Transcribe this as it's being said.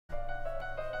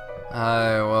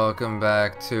Hi, welcome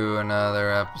back to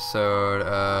another episode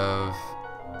of...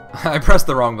 I pressed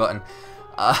the wrong button.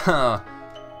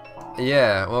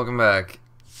 Yeah, welcome back.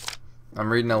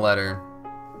 I'm reading a letter.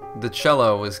 The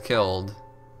cello was killed.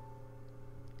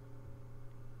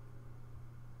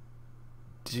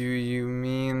 Do you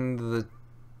mean the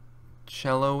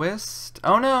celloist?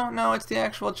 Oh no, it's the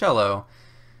actual cello.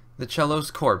 The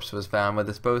cello's corpse was found with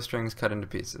its bowstrings cut into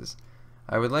pieces.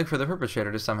 I would like for the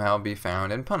perpetrator to somehow be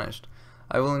found and punished.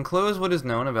 I will enclose what is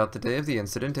known about the day of the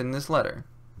incident in this letter.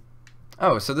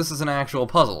 Oh, so this is an actual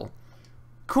puzzle.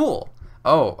 Cool.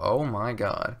 Oh my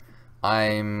god.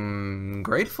 I'm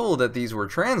grateful that these were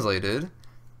translated,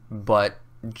 but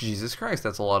Jesus Christ,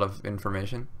 that's a lot of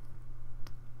information.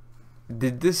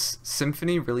 Did this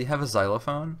symphony really have a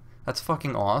xylophone? That's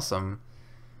fucking awesome.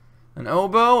 An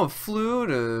oboe, a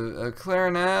flute, a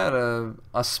clarinet,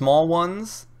 a small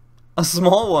ones. A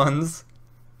small ones.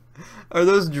 Are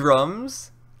those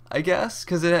drums? I guess,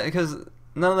 because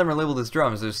none of them are labeled as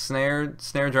drums. There's snare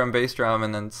drum, bass drum,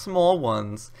 and then small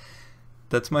ones.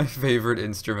 That's my favorite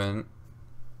instrument.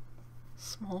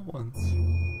 Small ones.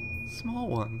 Small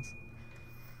ones.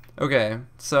 Okay,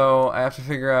 so I have to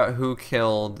figure out who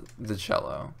killed the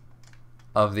cello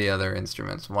of the other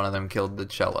instruments. One of them killed the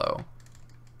cello.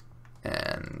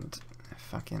 And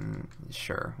fucking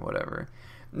sure, whatever.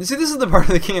 See, this is the part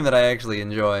of the game that I actually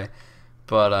enjoy.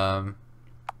 But, oh,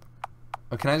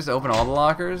 can I just open all the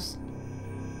lockers?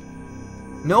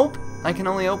 Nope! I can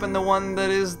only open the one that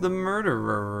is the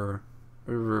murderer.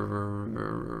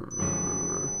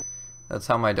 That's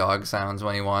how my dog sounds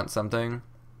when he wants something.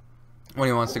 When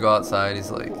he wants to go outside,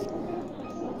 he's like,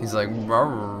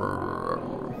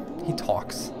 he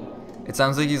talks. It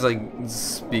sounds like he's like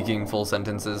speaking full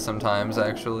sentences sometimes,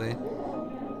 actually.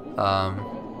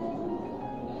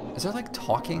 Is there like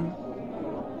talking?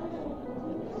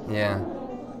 Yeah.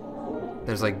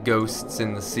 There's like ghosts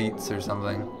in the seats or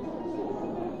something.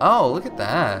 Oh, look at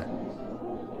that.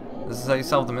 This is how you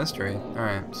solve the mystery.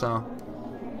 Alright, so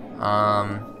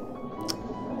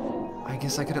I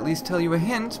guess I could at least tell you a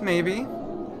hint, maybe.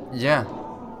 Yeah.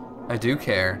 I do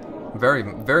care. Very,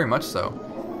 very much so.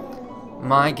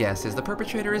 My guess is the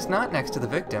perpetrator is not next to the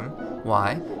victim.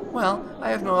 Why? Well, I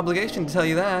have no obligation to tell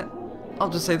you that. I'll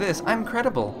just say this, I'm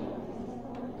credible.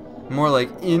 More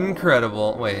like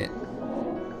incredible. Wait.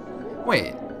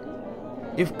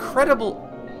 If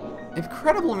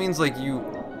credible means like you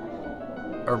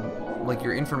are, like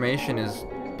your information is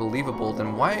believable,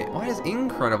 then why is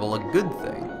incredible a good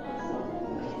thing?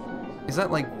 Is that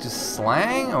like just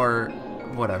slang or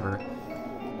whatever?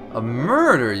 A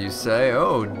murder, you say?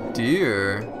 Oh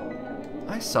dear.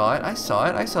 I saw it. I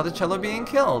saw the cello being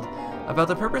killed. About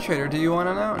the perpetrator, do you want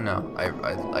to know? No, I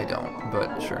don't,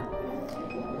 but sure.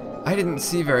 I didn't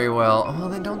see very well. Well,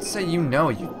 then don't say you know,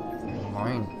 you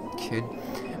lying kid.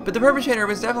 But the perpetrator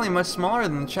was definitely much smaller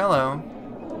than the cello.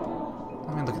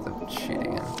 Let me look at the sheet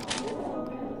again.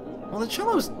 Well, the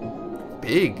cello's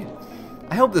big.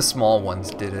 I hope the small ones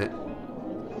did it.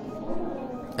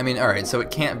 I mean, alright, so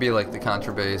it can't be like the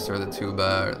contrabass or the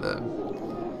tuba or the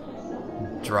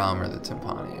drum or the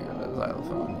timpani or the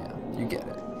xylophone. Yeah, you get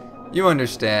it. You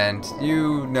understand.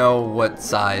 You know what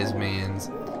size means.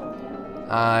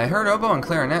 I heard oboe and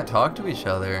clarinet talk to each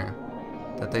other.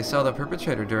 That they saw the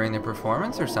perpetrator during the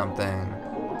performance or something.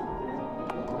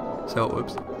 So,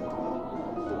 whoops.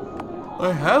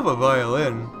 I have a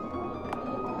violin.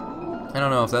 I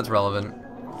don't know if that's relevant.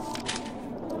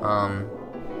 Well,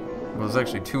 there's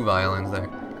actually two violins there.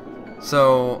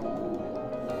 So,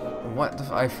 what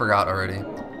I forgot already.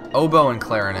 Oboe and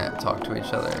clarinet talk to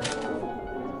each other.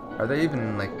 Are they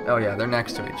even like, oh yeah, they're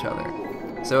next to each other.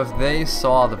 So if they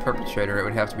saw the perpetrator, it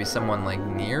would have to be someone like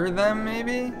near them,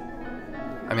 maybe?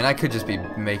 I mean, I could just be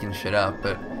making shit up,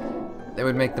 but it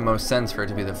would make the most sense for it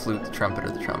to be the flute, the trumpet, or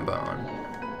the trombone.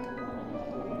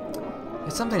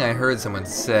 It's something I heard someone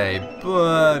say,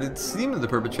 but it seemed that the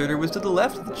perpetrator was to the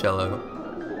left of the cello.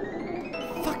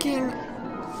 Fucking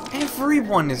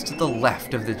everyone is to the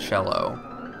left of the cello.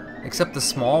 Except the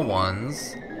small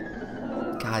ones.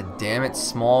 God damn it,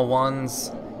 small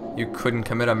ones. You couldn't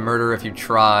commit a murder if you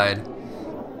tried.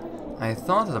 I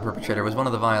thought that the perpetrator was one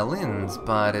of the violins,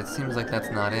 but it seems like that's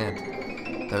not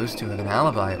it. Those two have an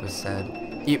alibi, it was said.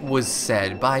 It was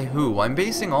said. By who? I'm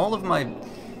basing all of my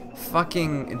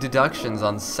fucking deductions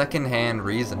on second-hand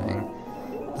reasoning.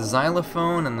 The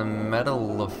xylophone and the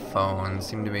metallophone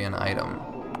seem to be an item.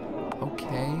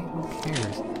 Okay, who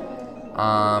cares?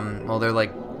 Well, they're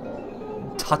like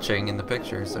touching in the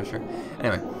picture, so sure.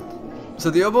 Anyway, so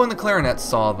the oboe and the clarinet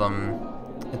saw them.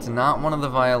 It's not one of the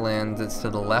violins, it's to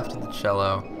the left of the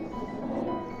cello.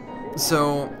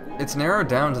 So it's narrowed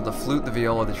down to the flute, the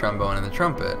viola, the trombone, and the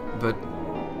trumpet, but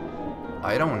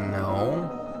I don't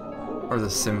know. Or the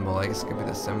cymbal, I guess it could be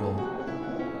the cymbal.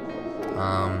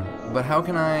 But how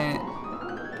can I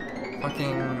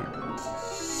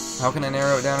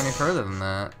narrow it down any further than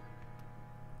that?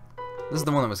 This is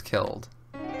the one that was killed.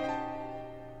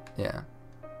 Yeah.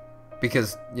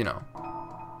 Because, you know,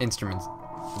 instruments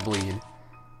bleed.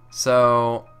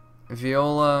 So,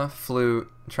 viola,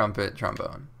 flute, trumpet,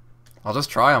 trombone. I'll just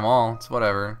try them all. It's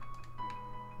whatever.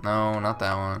 No, not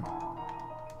that one.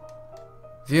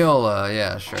 Viola,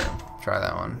 yeah, sure. Try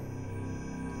that one.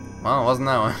 Well, it wasn't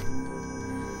that one.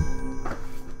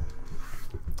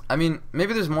 I mean,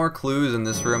 maybe there's more clues in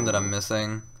this room that I'm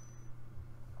missing.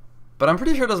 But I'm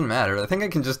pretty sure it doesn't matter. I think I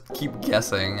can just keep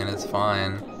guessing and it's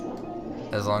fine.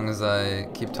 As long as I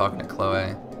keep talking to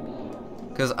Cloe.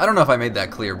 Because I don't know if I made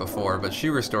that clear before, but she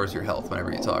restores your health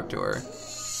whenever you talk to her.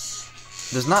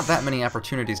 There's not that many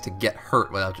opportunities to get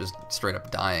hurt without just straight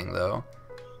up dying, though.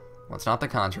 Well, it's not the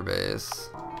contrabass.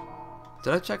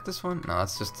 Did I check this one? No,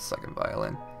 that's just the second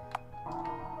violin.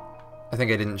 I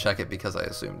think I didn't check it because I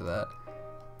assumed that.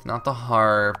 It's not the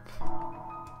harp.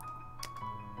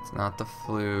 It's not the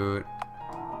flute.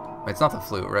 Wait, it's not the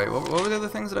flute, right? What were the other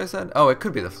things that I said? Oh, it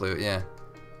could be the flute, yeah.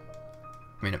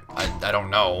 I mean, I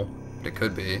don't know, but it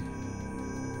could be.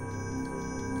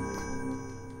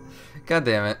 God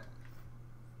damn it.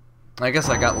 I guess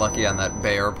I got lucky on that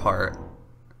bear part.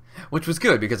 Which was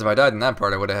good, because if I died in that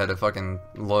part, I would have had to fucking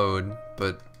load,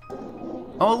 but...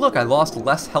 Oh, look, I lost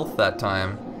less health that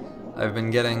time. I've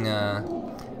been getting,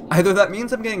 either that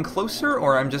means I'm getting closer,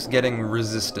 or I'm just getting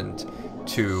resistant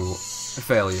to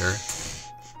failure.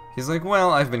 He's like,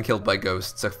 well, I've been killed by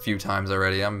ghosts a few times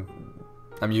already. I'm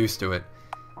used to it.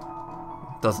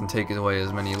 Doesn't take away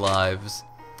as many lives.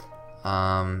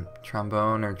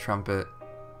 Trombone or trumpet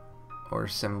or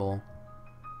cymbal.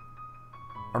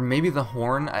 Or maybe the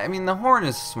horn. I mean, the horn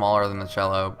is smaller than the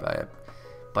cello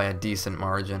by a decent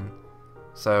margin.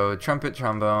 So trumpet,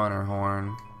 trombone, or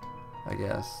horn, I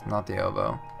guess. Not the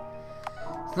oboe.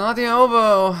 It's not the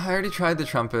oboe. I already tried the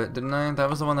trumpet, didn't I? That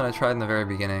was the one that I tried in the very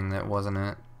beginning. That wasn't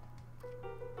it.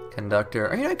 Conductor.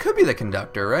 I mean, it could be the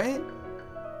conductor, right?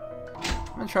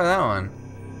 I'm gonna try that one.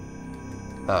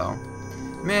 Uh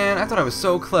oh. Man, I thought I was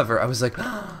so clever. I was like,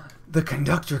 the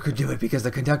conductor could do it because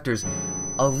the conductor's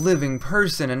a living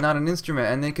person and not an instrument,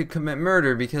 and they could commit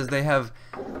murder because they have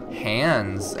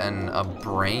hands and a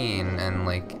brain and,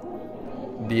 like,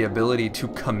 the ability to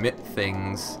commit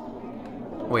things.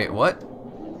 Wait, what?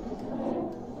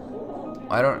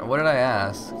 What did I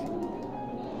ask?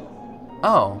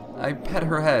 Oh, I pet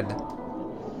her head.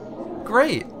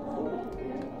 Great!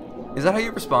 Is that how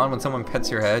you respond when someone pets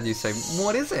your head? You say,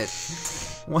 what is it?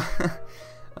 What?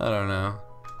 I don't know.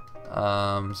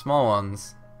 Small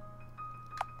ones.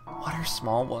 What are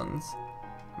small ones?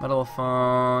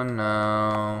 Metalphone,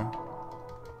 no.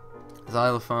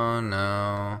 Xylophone,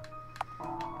 no.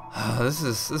 This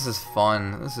is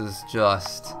fun. This is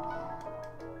just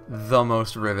the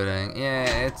most riveting.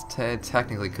 Yeah, it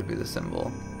technically could be the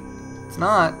cymbal. It's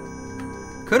not.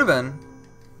 Could have been.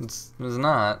 It's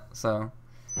not. So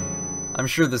I'm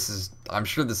sure this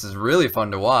is really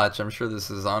fun to watch. I'm sure this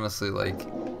is honestly like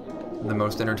the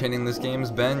most entertaining this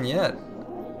game's been yet.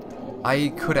 I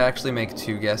could actually make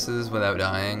 2 guesses without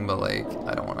dying, but like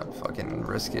I don't want to fucking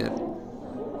risk it.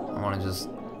 I want to just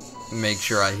make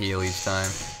sure I heal each time.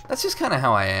 That's just kind of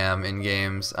how I am in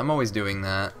games. I'm always doing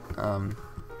that.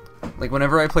 Like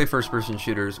whenever I play first-person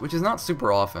shooters, which is not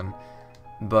super often,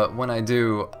 but when I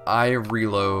do, I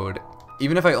reload.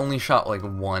 Even if I only shot like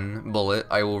 1 bullet,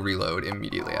 I will reload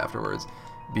immediately afterwards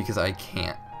because I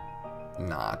can't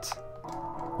not.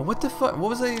 What the fuck? What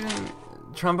was I even?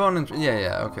 Trombone and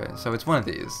yeah, okay. So it's one of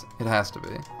these. It has to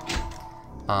be.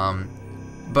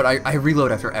 But I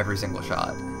reload after every single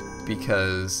shot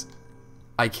because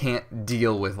I can't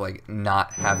deal with like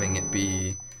not having it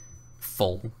be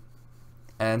full.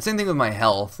 And same thing with my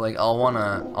health. Like I'll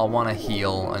wanna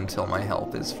heal until my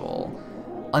health is full,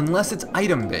 unless it's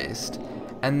item based.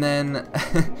 And then,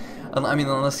 I mean,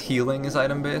 unless healing is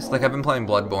item based. Like I've been playing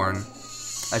Bloodborne.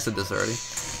 I said this already.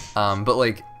 But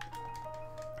like,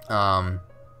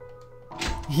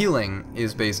 healing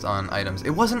is based on items.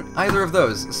 It wasn't either of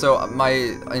those, so my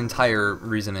entire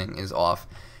reasoning is off,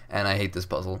 and I hate this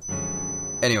puzzle.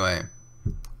 Anyway,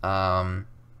 the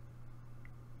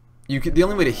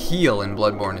only way to heal in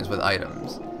Bloodborne is with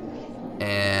items,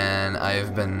 and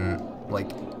I've been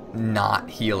like not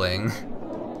healing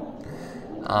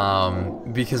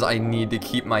because I need to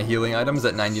keep my healing items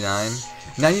at 99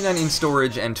 in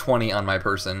storage and 20 on my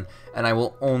person, and I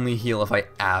will only heal if I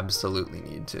absolutely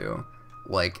need to.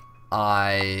 Like,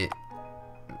 I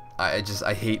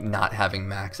hate not having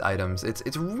max items.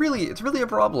 It's really a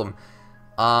problem.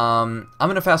 I'm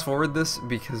gonna fast forward this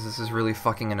because this is really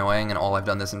fucking annoying, and all I've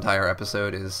done this entire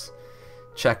episode is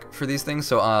check for these things.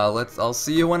 So I'll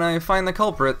see you when I find the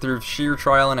culprit through sheer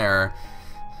trial and error.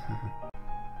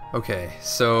 Okay,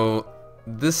 so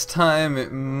this time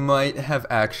it might have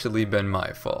actually been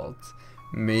my fault.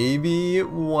 Maybe it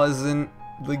wasn't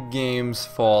the game's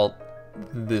fault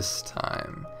this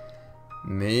time.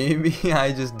 Maybe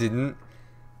I just didn't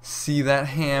see that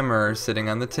hammer sitting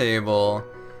on the table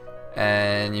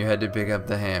and you had to pick up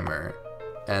the hammer,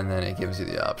 and then it gives you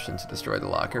the option to destroy the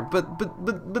locker. But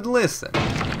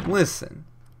listen.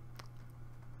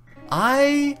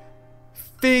 I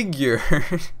figured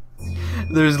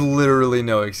there's literally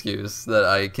no excuse that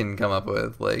I can come up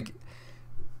with. Like,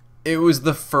 it was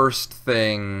the first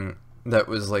thing that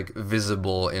was like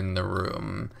visible in the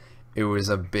room. It was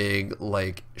a big,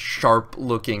 like, sharp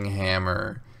looking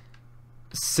hammer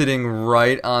sitting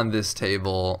right on this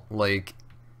table. Like,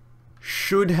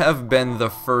 should have been the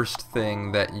first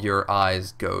thing that your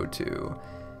eyes go to.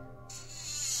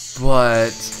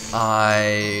 But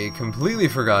I completely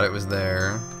forgot it was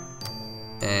there.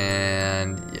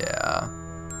 And yeah.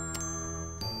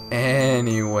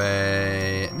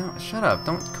 Anyway, no, shut up.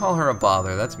 Don't call her a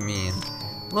bother. That's mean.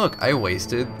 Look, I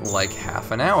wasted like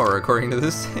half an hour according to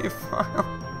this save file.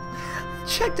 I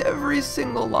checked every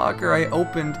single locker. I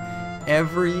opened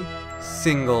every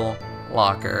single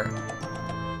locker.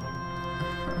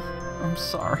 I'm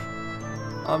sorry.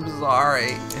 I'm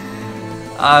sorry.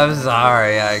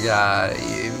 I got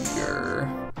you.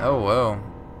 Oh, whoa.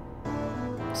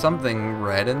 Something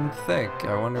red and thick.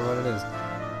 I wonder what it is.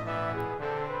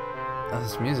 Oh,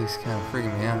 this music's kind of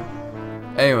freaking me out.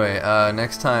 Anyway,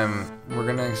 next time we're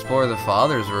gonna explore the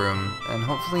father's room and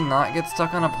hopefully not get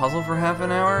stuck on a puzzle for half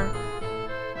an hour.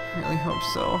 I really hope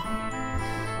so.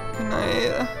 Good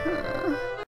night.